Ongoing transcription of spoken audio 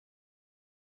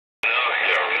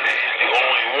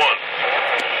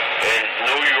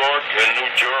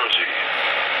Jersey.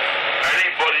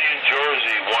 Anybody in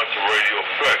Jersey wants a radio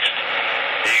fixed,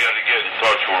 you got to get in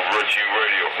touch with Richie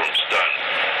Radio from Staten,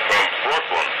 from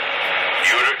Brooklyn.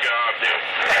 Utica Avenue.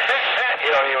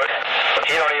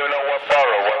 You don't even know what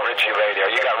borough, what Richie Radio.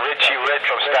 You got Richie Rich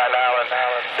from Staten Island,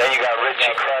 then you got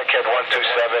Richie Crackhead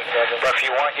 127. But if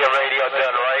you want your radio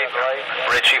done right,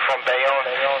 Richie from Bayonne,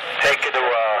 take it to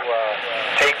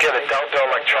Delta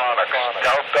Electronics.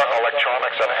 Delta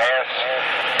Electronics and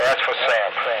ask for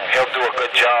Sam. He'll do a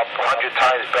good job, 100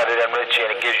 times better than Richie,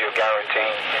 and it gives you a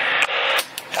guarantee.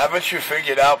 Haven't you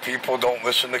figured out people don't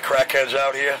listen to crackheads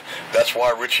out here? That's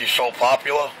why Richie's so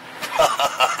popular?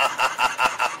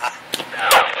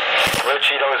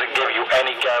 Richie doesn't give you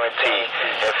any guarantee.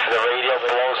 If the radio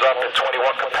blows up and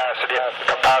 21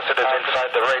 capacitors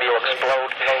inside the radio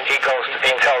explode, he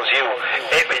tells you,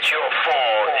 it's your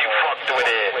fault, you fucked with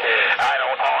it. I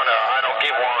don't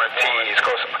give warranties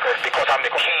because I'm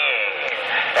the king.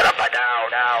 And I'm like,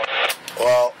 now.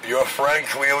 Well, your friend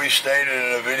clearly stated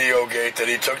in a video gate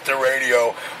that he took the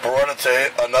radio, brought it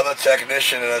to another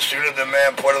technician, and as soon as the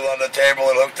man put it on the table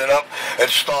and hooked it up,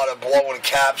 it started blowing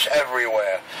caps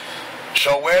everywhere.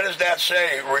 So where does that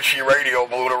say Richie Radio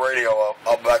blew the radio up?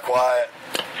 Up that quiet.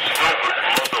 Stupid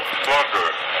motherfucker.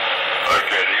 I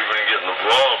can't even get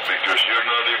involved because you're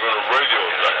not even a radio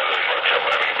technician.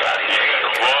 You get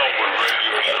involved with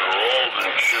radios that are old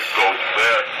and shit goes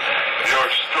bad. You're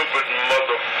a stupid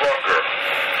motherfucker.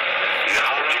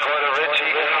 If you go to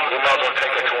Richie, you might as well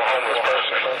take it to a homeless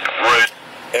person. Right.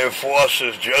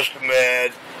 Enforcer's just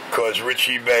mad because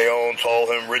Richie Bayonne told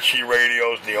him Richie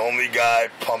Radio's the only guy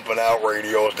pumping out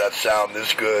radios that sound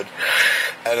this good.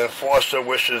 And Enforcer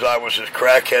wishes I was his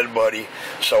crackhead buddy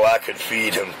so I could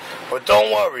feed him. But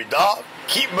don't worry, Doc.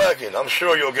 Keep begging. I'm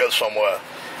sure you'll get somewhere.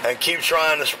 And keep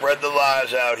trying to spread the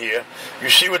lies out here. You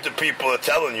see what the people are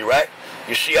telling you, right?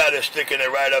 You see how they're sticking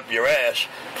it right up your ass.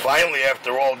 Finally,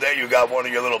 after all day, you got one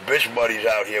of your little bitch buddies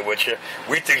out here with you.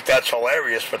 We think that's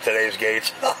hilarious for today's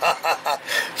gates.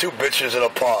 2 bitches in a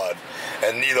pod,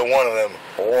 and neither one of them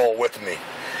are all with me,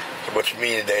 which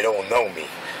means they don't know me,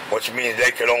 which means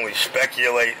they could only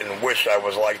speculate and wish I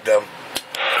was like them.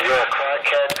 You're a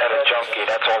crackhead and a junkie.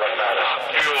 That's all that matters.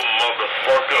 You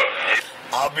motherfucker.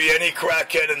 I'll be any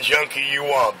crackhead and junkie you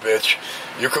want, bitch.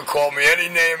 You can call me any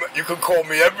name. You can call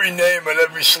me every name and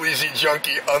every sleazy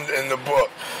junkie in the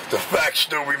book. The fact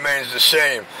still remains the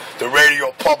same. The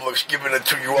radio public's giving it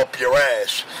to you up your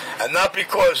ass. And not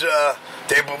because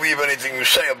they believe anything you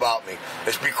say about me.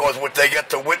 It's because what they get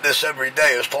to witness every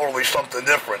day is totally something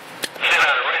different.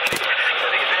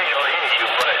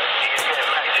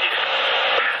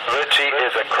 Richie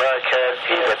is a crackhead.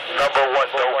 He's a #1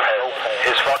 dopehead.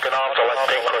 His fucking arms are like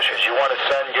pincushions. You want to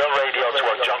send your radio to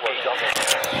a junkie?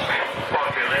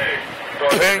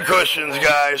 Pincushions,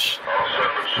 guys.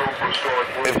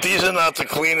 If these are not the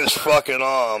cleanest fucking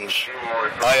arms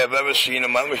I have ever seen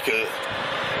in my life,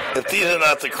 if these are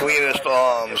not the cleanest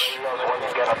arms,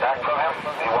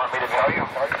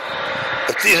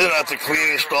 if these are not the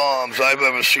cleanest arms I've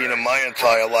ever seen in my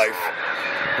entire life,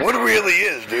 what really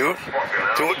is, dude?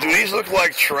 Do these look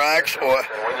like tracks or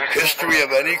history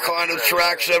of any kind of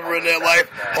tracks ever in their life?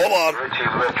 Hold on.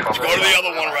 Let's go to the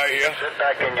other one right here.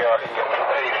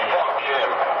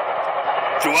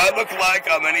 Do I look like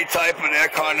I'm any type of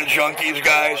that kind of junkies,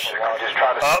 guys?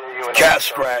 Cat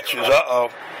scratches. Uh-oh.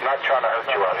 I'm not trying to hurt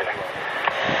you out here.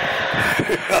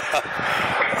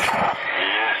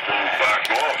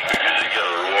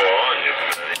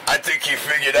 I think he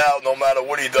figured out no matter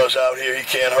what he does out here, he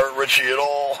can't hurt Richie at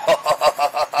all. Richie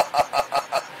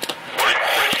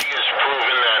has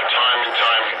proven that time and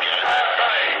time again.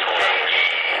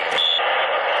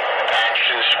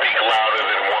 Actions speak louder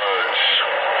than words.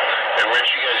 And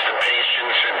Richie has the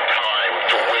patience and time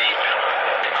to wait.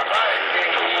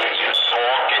 He'll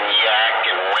talk and yak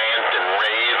and rant and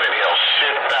rave, and he'll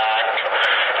sit back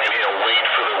and he'll wait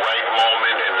for the right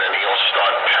moment, and then he'll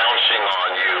start pouncing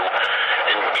on you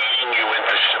and beating you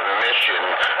into submission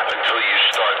until you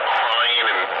start crying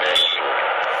and begging.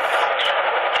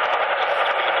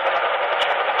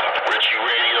 Richie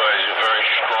Radio has a very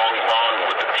strong bond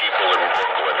with the people in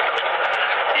Brooklyn.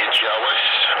 You're jealous?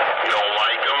 You don't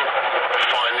like them?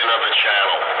 Find another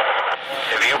channel.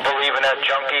 If you believe in that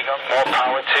junkie, more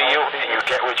power to you, and you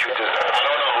get what you deserve. I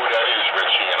don't know who that is,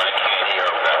 Richie, and I can't hear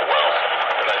him that well.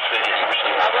 But I figured he was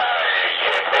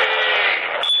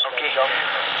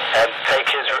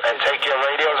and take your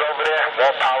radios over there,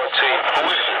 more power to you. Who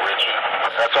is it, Richie?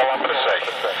 That's all I'm going to say.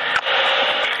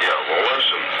 Yeah, well,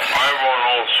 listen, I run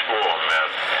old school, man.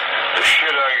 The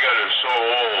shit I get is so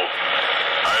old,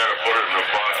 I gotta put it in a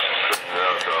box and send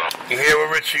it out. You hear what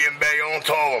Richie and Bayonne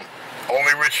told him?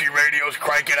 Only Richie Radio's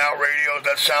cranking out radios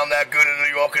that sound that good in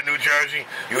New York and New Jersey.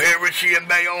 You hear Richie and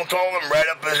Bayonne told him right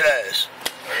up his ass.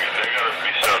 They gotta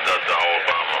be sent out to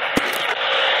Alabama.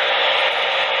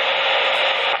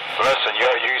 Listen,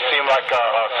 you seem like a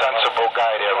sensible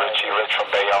guy there, Richie Rich from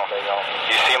Bayonne.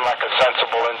 You seem like a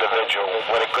sensible individual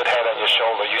with a good head on your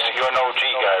shoulder. You're an OG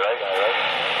guy, right?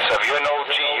 So if you're an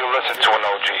OG, you listen to an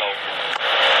OG.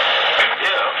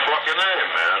 Yeah, fucking A,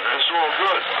 man. It's all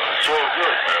good. It's all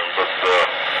good, man. But,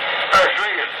 I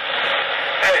figured,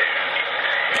 hey,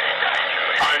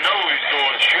 I know he's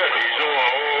doing shit. He's doing a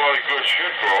whole lot of good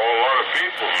shit for a whole lot of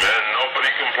people, man. Nobody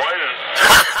complaining.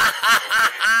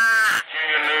 King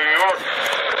of New York.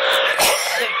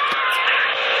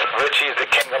 Richie's the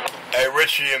king of... Hey,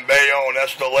 Richie and Bayonne,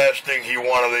 that's the last thing he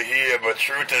wanted to hear, but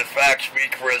truth and fact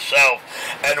speak for itself.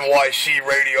 NYC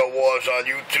Radio Wars on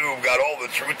YouTube got all the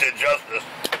truth and justice.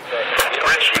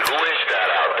 Richie, who is that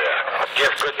out there?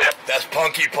 Give good... That's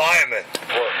Punky Pieman.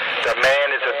 The man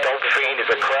is a dope fiend,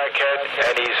 he's a crackhead,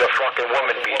 and he's a fucking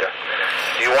woman beater.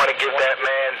 You want to give that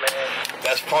man...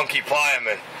 That's Punky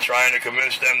Pieman, trying to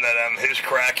convince them that I'm his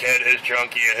crackhead, his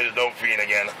junkie, and his dope fiend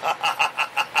again.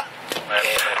 Man,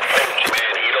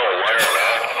 he don't learn,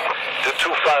 huh? The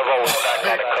 250 is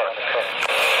back on the cut.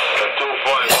 The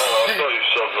 250, I'll tell you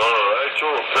something. I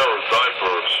threw a pair of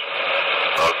diapers,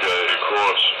 okay,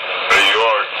 across New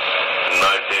York in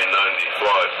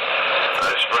 1995.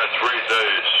 I spent 3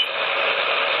 days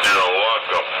in a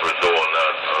lockup for doing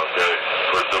that, okay,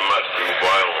 for domestic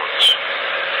violence,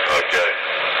 okay.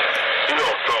 You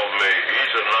don't tell me,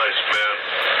 he's a nice man.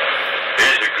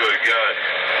 He's a good guy.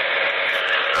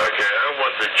 Okay, I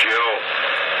went to jail.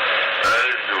 I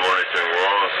didn't do anything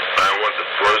wrong. I went to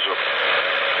prison.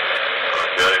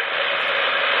 Okay?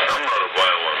 I'm not a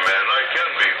violent man. I can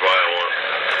be violent.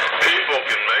 People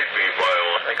can make me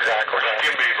violent. Exactly. I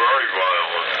can be very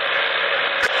violent.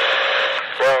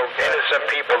 Well, innocent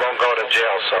people don't go to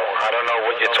jail, so I don't know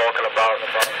what you're talking about.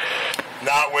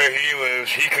 Not where he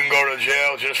lives. He can go to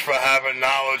jail just for having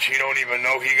knowledge he don't even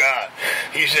know he got.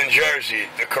 He's in Jersey,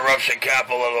 the corruption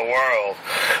capital of the world,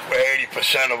 where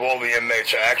 80% of all the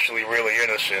inmates are actually really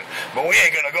innocent. But we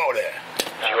ain't gonna go there.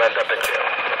 You end up in jail.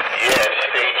 Yeah,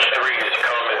 stage 3 is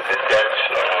coming. The death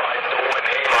star.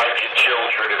 Hide your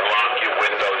children and lock your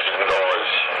windows and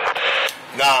doors.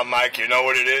 Nah, Mike, you know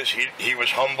what it is? He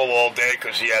was humble all day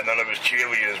because he had none of his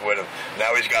cheerleaders with him.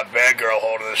 Now he's got Bad Girl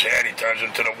holding his hand. He turns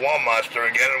into the war monster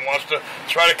again and wants to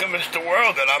try to convince the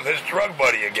world that I'm his drug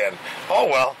buddy again.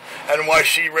 Oh, well.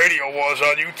 NYC Radio Wars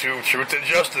on YouTube. Truth and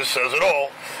Justice says it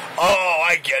all. Oh,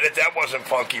 I get it. That wasn't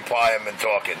Punky Pieman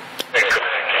talking.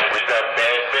 Was that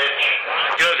bad bitch?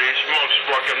 Good, he smokes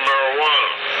fucking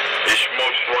marijuana. He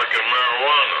smokes fucking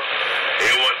marijuana. He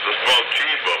wants to smoke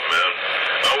cheaper, man.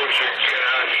 I wish he could get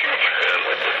hashish, man.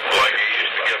 Like he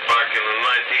used to get back in the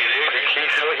 1980s.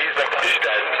 He's that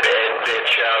bad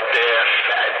bitch out there,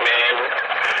 fat man.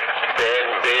 Bad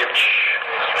bitch,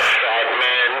 fat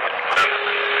man.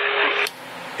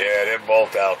 Yeah, they're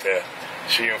both out there.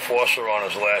 See Enforcer on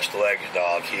his last legs,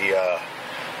 dog. He,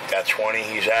 that 20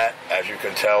 he's at, as you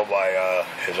can tell by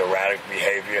his erratic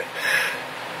behavior.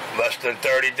 Less than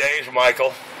 30 days,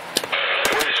 Michael.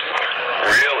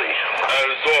 Really?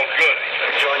 It's all good.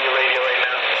 Join your radio right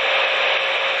now.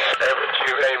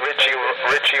 Hey,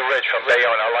 Richie Rich from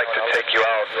Bayonne, I'd like to take you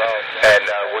out and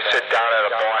we'll sit down at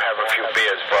a bar and have a few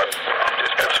beers, but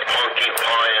That's Punky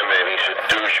Pieman. He's a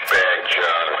douchebag,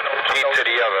 John. each to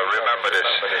the other. Remember this.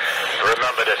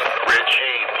 Remember this.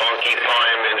 Richie, Punky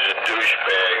Pieman's a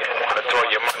douchebag. I'm going to throw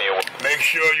your money away. Make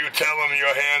sure you tell him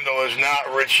your handle is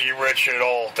not Richie Rich at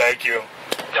all. Thank you.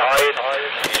 Tired?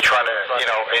 You're trying to,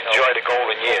 enjoy the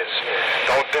golden years.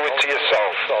 Don't do it to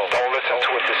yourself. Don't listen to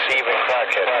a deceiving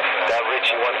crackhead. That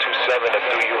Richie 127 will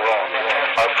do you wrong.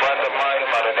 A friend of mine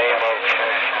by the name of,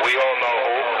 we all know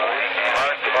who,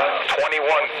 21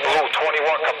 blue,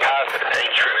 21 capacitor. Hey,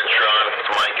 Trinitron,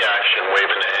 Mike Action,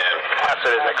 waving the hand.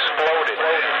 Capacitor is exploded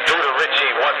due to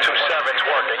Richie 127's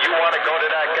work. And you want to go to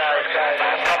that guy?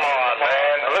 Come on,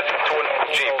 man. Listen to an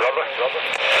OG, brother.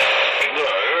 Yeah,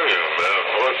 I hear you, man.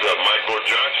 What's that, Michael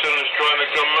Jackson is trying to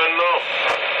come in now?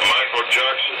 Michael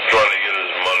Jackson's trying to get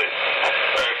his money.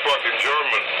 Hey, fucking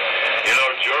German. You know,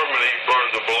 Germany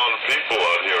burned up a lot of people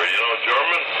out here. You know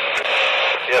German?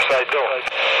 Yes, I do.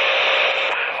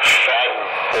 Fat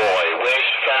Boy.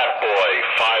 Where's Fat Boy?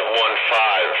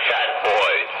 515. Fat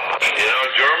Boy. You know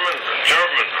German?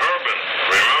 German. Urban.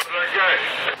 Remember that guy?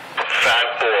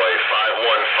 Fat Boy.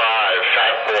 515.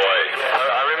 Fat Boy.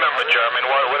 I remember German.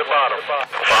 What about him? 515.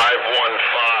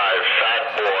 Fat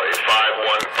Boy.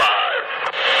 515.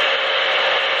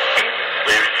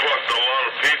 They fucked a lot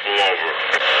of people over.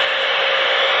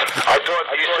 I thought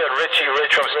you said Richie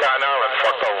Rich from Staten Island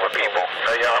fucked over people.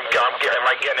 Am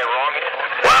I getting it wrong?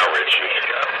 Wow, Richie.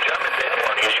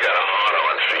 He's got a hard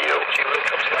on for you.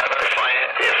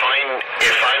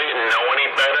 If I didn't know any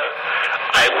better,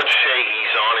 I would say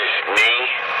he's on his knee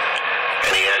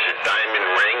and he has a diamond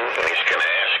ring and he's going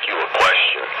to ask you a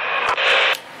question.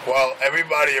 Well,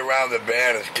 everybody around the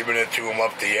band is giving it to him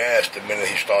up the ass the minute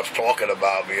he starts talking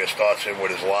about me or starts in with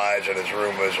his lies and his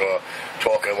rumors or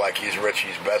talking like he's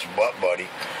Richie's best butt buddy.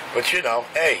 But you know,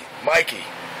 hey, Mikey,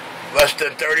 less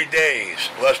than 30 days.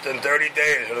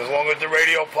 And as long as the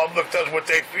radio public does what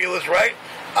they feel is right,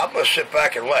 I'm going to sit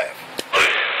back and laugh.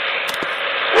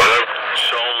 Well,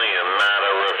 it's only a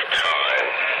matter of time.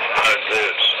 How's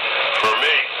this? For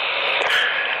me,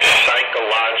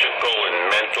 psychological and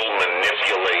mental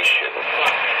manipulation.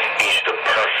 He's the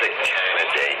perfect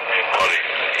candidate. Buddy,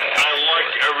 I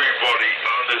like everybody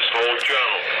on this whole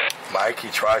channel. Mike, he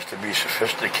tries to be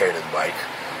sophisticated, Mike.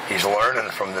 He's learning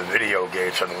from the video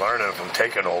gates and learning from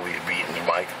taking all these beatings,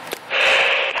 Mike.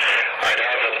 I'd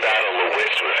have a battle of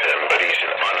wits with him, but he's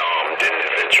an unarmed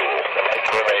individual.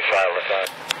 Remain silent.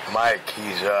 Mike,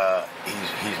 he's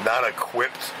not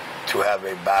equipped to have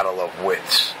a battle of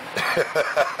wits.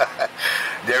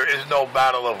 There is no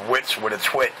battle of wits with a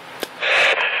twit.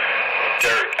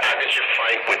 Dirt, how could you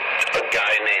fight with a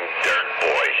guy named Dirt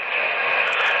Boy?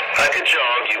 How could you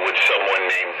argue with someone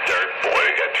named Dirt Boy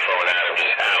who got thrown out of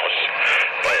his house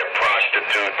by a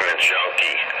prostitute and a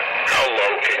junkie? How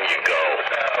low can you go?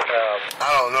 I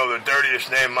don't know, the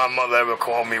dirtiest name my mother ever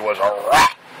called me was a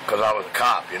rat, because I was a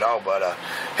cop, you know, but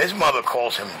his mother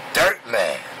calls him Dirt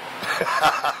Man,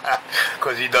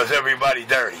 because he does everybody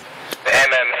dirty.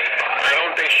 And I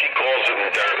don't think she calls him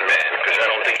Dirt Man, because I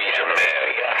don't think he's a man.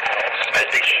 I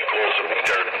think she calls him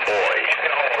Dirt Boy.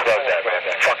 Who does that, man?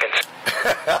 Fucking...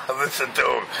 Listen to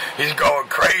him. He's going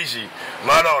crazy.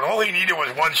 Madon, all he needed was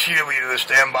one cheerleader to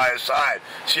stand by his side.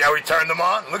 See how he turned them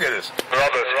on? Look at this.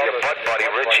 Brothers, your butt buddy,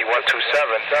 Richie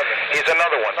 127, he's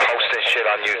another one posting shit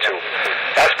on YouTube.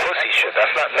 That's pussy shit.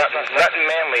 That's nothing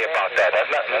manly about that. That's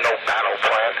no battle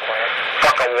plan.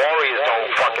 Fucking warriors don't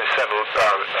fucking send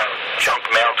junk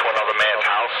mail to another man's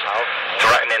house,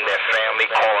 threatening their family,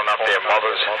 calling up their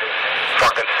mothers,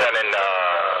 fucking sending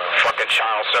fucking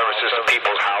child services to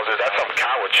people's houses. That's some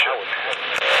coward shit.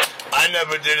 I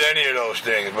never did any of those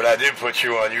things, but I did put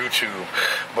you on YouTube.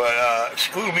 But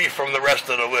exclude me from the rest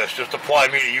of the list. Just apply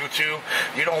me to YouTube.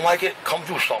 You don't like it? Come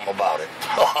do something about it.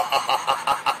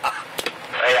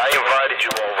 Hey, I invited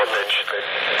you over, bitch.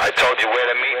 I told you where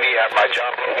to meet me at my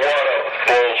job. What a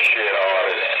bullshit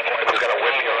artist. I was gonna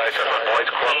whip you right to the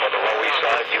boys' club on the Lower East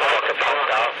Side. You fucking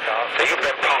punked out. So you've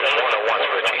been punked more than once,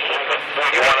 Richie.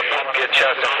 You wanna pump your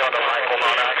chest in front of Michael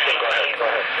non-action? Go ahead.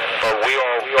 But we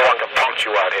all fucking punked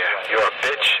you out here. You're a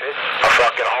bitch, a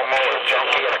fucking homo, a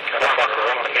junkie, and a fucking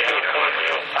woman beater.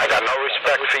 I got no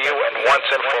respect for you, and once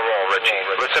and for all, Richie.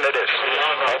 Listen to this.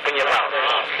 Open your mouth.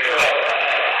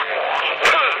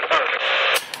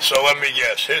 So let me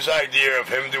guess. His idea of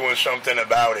him doing something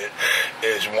about it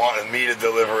is wanting me to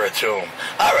deliver it to him.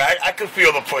 All right, I can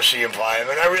feel the pussy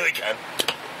environment. I really can.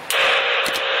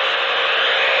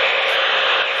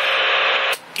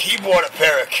 He bought a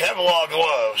pair of Kevlar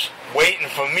gloves waiting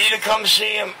for me to come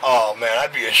see him. Oh, man,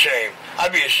 I'd be ashamed.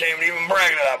 I'd be ashamed to even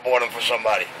brag that I bought them for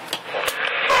somebody.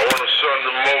 I want to send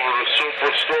them over to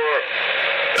Superstore.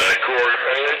 Hey, Corey.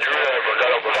 Hey, Drew, I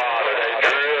got a bottle. Hey,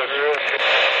 Drew.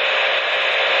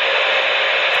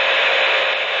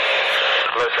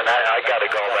 Listen, I gotta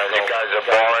go, man. You guys are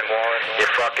boring.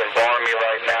 You're fucking boring me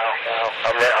right now.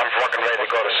 I'm fucking ready to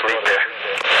go to sleep here.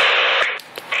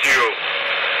 Q,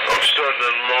 I'm sending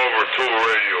them over 2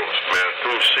 radios, man,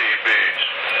 2 CBs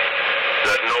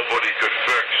that nobody could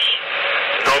fix.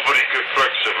 Nobody could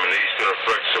fix them, and he's gonna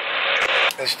fix them.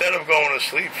 Instead of going to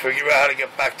sleep, figure out how to get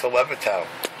back to Levittown.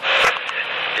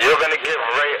 You're gonna give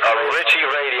Richie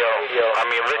Radio,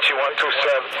 Richie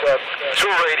 127, 2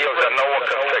 radios that no one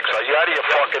can fix. Are you out of your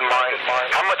fucking mind?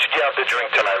 How much do you have to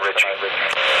drink tonight, Richie?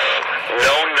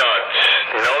 No nuts.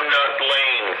 No nut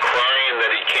Lane crying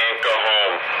that he can't go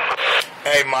home.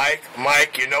 Hey,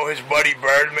 Mike, you know his buddy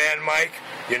Birdman, Mike?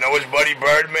 You know his buddy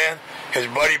Birdman? His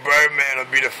buddy Birdman will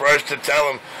be the first to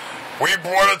tell him, we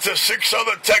brought it to 6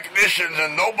 other technicians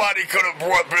and nobody could have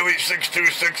brought Billy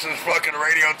 626's fucking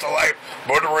radio to life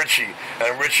but Richie.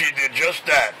 And Richie did just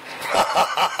that.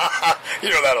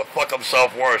 You know that'll fuck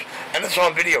himself worse. And it's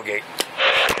on Videogate.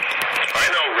 I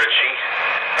know, Richie.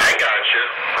 I got you.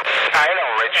 I know,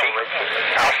 Richie.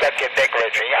 I'll suck your dick,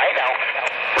 Richie. I know.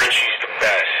 Richie's the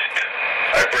best.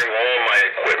 I bring all my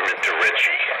equipment to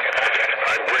Richie.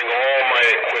 I bring all my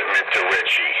equipment to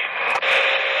Richie.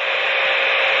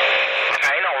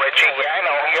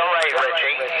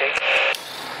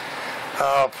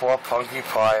 poor Punky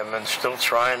Fireman, still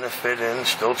trying to fit in,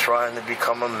 still trying to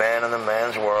become a man in a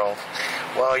man's world.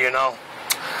 Well, you know,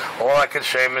 all I can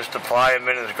say, Mr.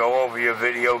 Fireman, is go over your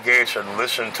video gates and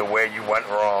listen to where you went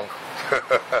wrong.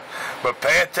 But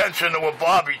pay attention to what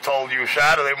Bobby told you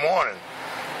Saturday morning.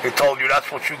 He told you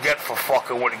that's what you get for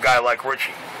fucking with a guy like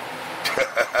Richie.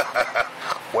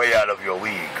 Way out of your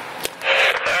league.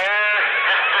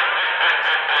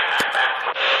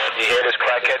 You hear this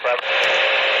crackhead, Bob?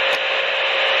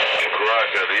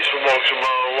 Crackhead, he smokes some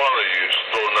marijuana, you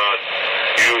stonut.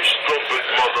 You stupid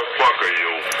motherfucker,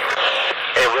 you.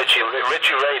 Hey, Richie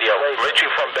Radio. Richie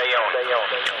from Bayonne.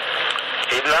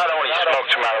 He not only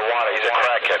smokes marijuana, he's a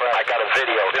crackhead. I got a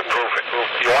video to prove it.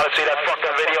 You want to see that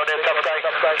fucking video there, tough guy?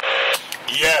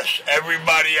 Yes,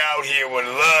 everybody out here would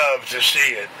love to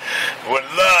see it. Would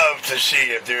love to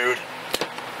see it, dude.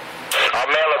 I'll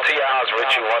mail it to your house,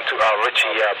 Richie.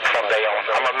 Richie from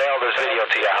Bayonne. I'm gonna mail this video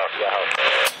to your house.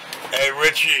 Hey,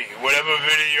 Richie, whatever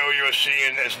video you're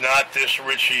seeing is not this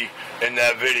Richie in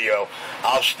that video.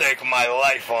 I'll stake my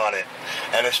life on it.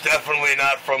 And it's definitely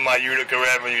not from my Utica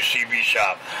Avenue CB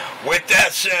shop. With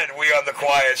that said, we on the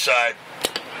quiet side.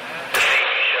 What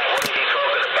are you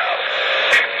talking about?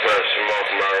 I smoke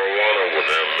marijuana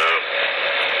with them, man.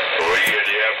 We get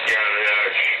the Afghan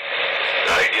hash.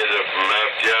 I get it from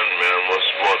Afghan, man. We'll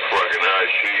smoke fucking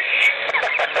hashish.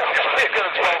 You're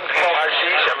gonna smoke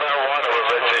hashish and marijuana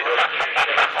with Richie.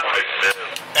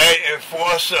 Hey,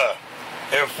 Enforcer,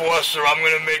 I'm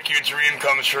going to make your dream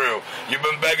come true. You've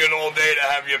been begging all day to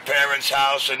have your parents'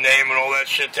 house and name and all that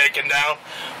shit taken down.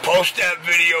 Post that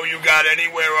video you got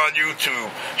anywhere on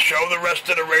YouTube. Show the rest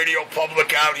of the radio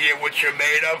public out here what you're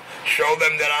made of. Show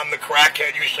them that I'm the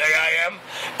crackhead you say I am.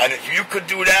 And if you could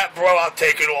do that, bro, I'll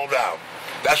take it all down.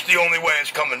 That's the only way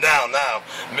it's coming down now.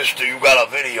 Mister, you got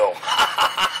a video.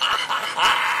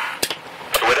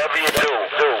 Whatever you do.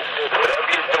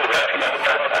 Whatever you do.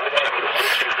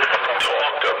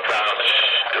 Talk about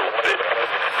stupid.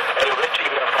 Hey, Richie,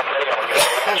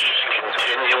 He's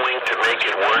continuing to make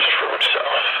it worse for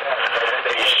himself.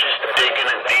 He's just digging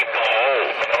a deep hole.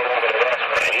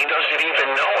 And he doesn't even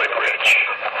know it, Rich.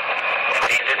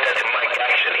 He did that to Mike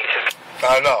Jackson. He took...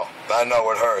 I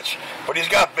know it hurts. But he's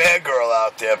got Bad Girl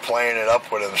out there playing it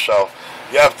up with him, so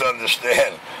you have to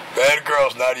understand, Bad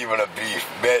Girl's not even a beef.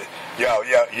 Yo,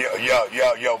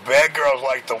 Bad Girl's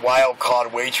like the wild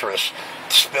card waitress,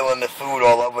 spilling the food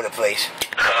all over the place. 5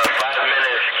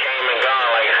 minutes came and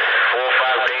gone, like 4 or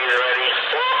 5 days already.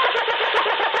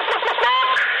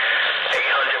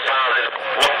 800 pounds in...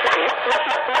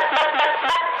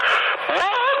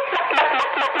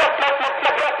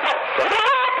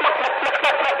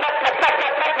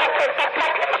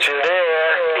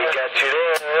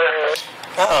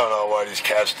 I don't know why these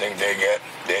cats think they get.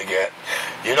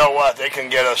 You know what? They can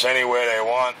get us anywhere they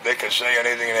want. They can say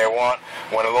anything they want.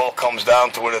 When it all comes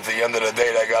down to it, at the end of the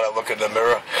day, they gotta look in the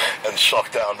mirror and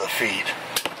suck down the feet.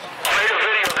 Play the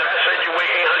video that I said you weigh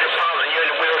 800 pounds and you're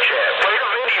in a wheelchair. Play the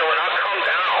video and I'll come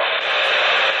down.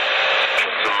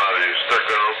 Somebody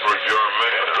sticking up for your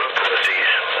man, pussies.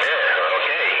 Yeah,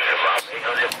 okay.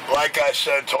 Like I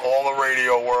said to all the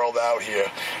radio world out here,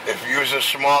 if you're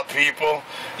smart people,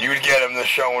 you'd get them to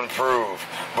show and prove.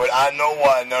 But I know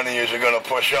why none of you are going to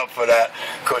push up for that,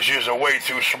 because you're way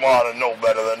too smart and know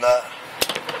better than that.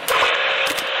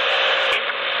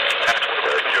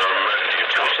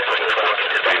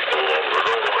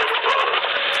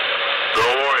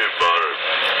 Don't worry about it.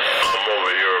 I'm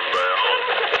over here in Bayonne.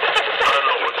 I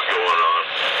know what's going on.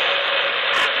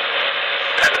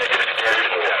 And they just carry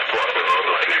more fucking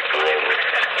other people over.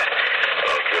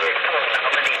 Okay.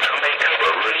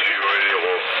 But Richie Radio,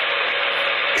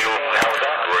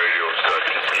 radio's got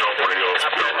nobody else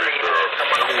to reserve.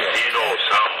 He knows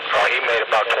how. Oh, he made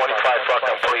about 25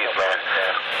 fucking pleas, man.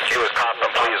 He was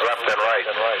copping pleas left and right. I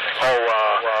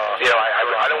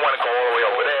didn't want to go all the way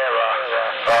over there.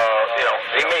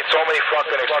 He made so many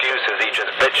fucking excuses. He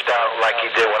just bitched out like he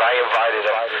did when I invited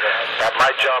him at my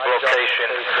job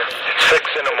location at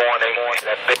 6 in the morning.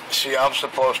 See, I'm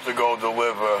supposed to go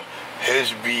deliver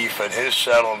his beef and his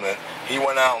settlement. He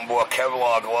went out and bought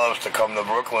Kevlar gloves to come to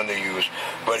Brooklyn to use.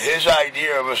 But his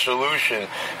idea of a solution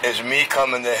is me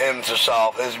coming to him to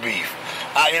solve his beef.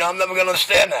 I'm never going to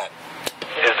understand that.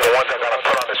 Is the one that got to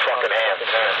put on his fucking hands.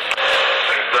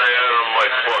 Stay out of my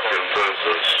fucking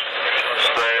business.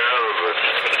 Stay out of it.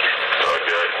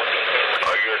 Okay?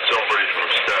 I get somebody from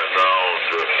Staten Island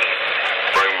to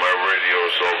bring my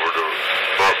radios over to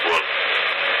Brooklyn.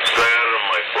 Stay out of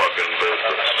my fucking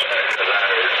business.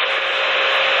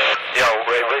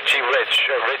 Richie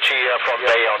Richie from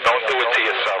Bayonne. Don't do it to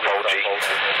yourself, OG.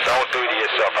 Don't do it to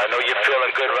yourself. I know you're feeling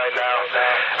good right now.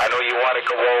 I know you want to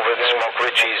go over and smoke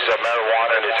Richie's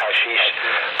marijuana and his hashish,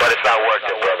 but it's not worth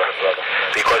it, brother.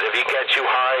 Because if he gets you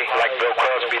high, like Bill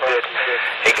Crosby did,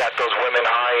 he got those women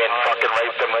high and fucking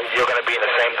raped them, you're going to be in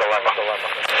the same dilemma.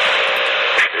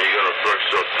 You're going to fix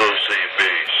up those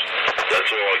CBs. That's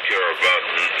all I care about.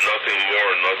 Nothing more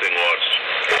and nothing less.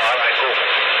 All right, cool.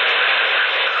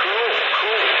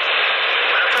 Cool.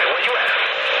 Matter of fact, where you at?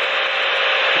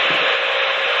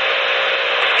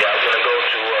 Yeah, I'm going to go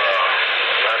to,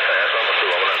 matter of fact, that's what I'm going to do.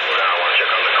 I'm going to go down. I want to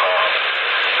check on the car.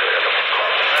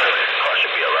 The car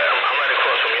should be all right. I'm right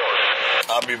across from yours.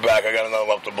 I'll be back. I got another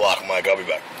one up the block, Mike. I'll be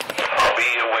back. I'll be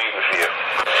here waiting for you.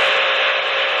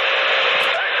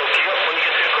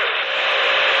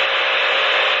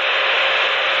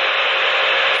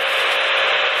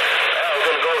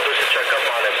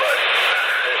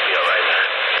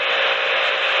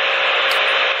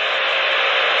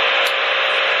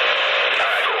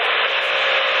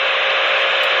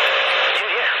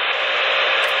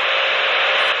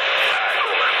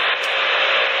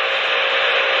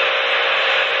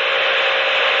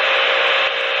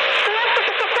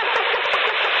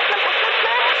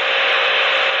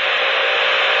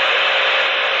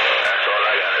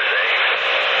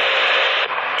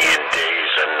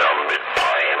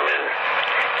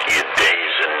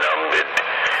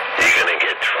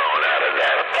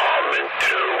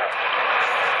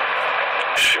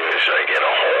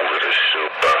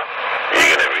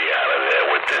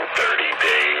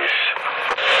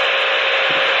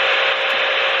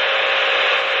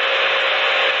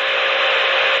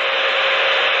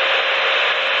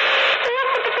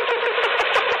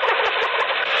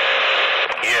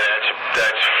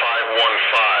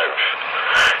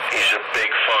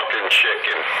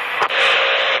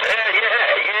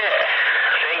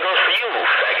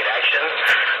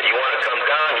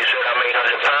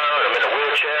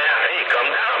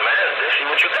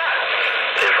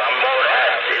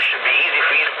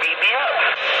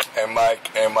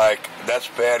 Mike, that's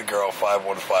Bad Girl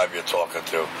 515 you're talking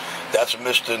to. That's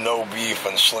Mr. No Beef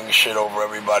and sling shit over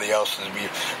everybody else's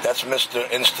beef. That's Mr.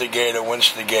 Instigator,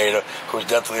 Winstigator, who's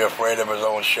deathly afraid of his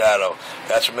own shadow.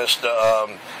 That's Mr.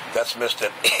 What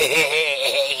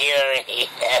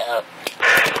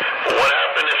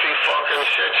happened if he fucking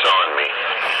shits on me?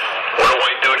 What do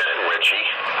I do then, Richie?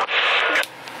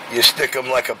 You stick him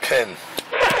like a pin.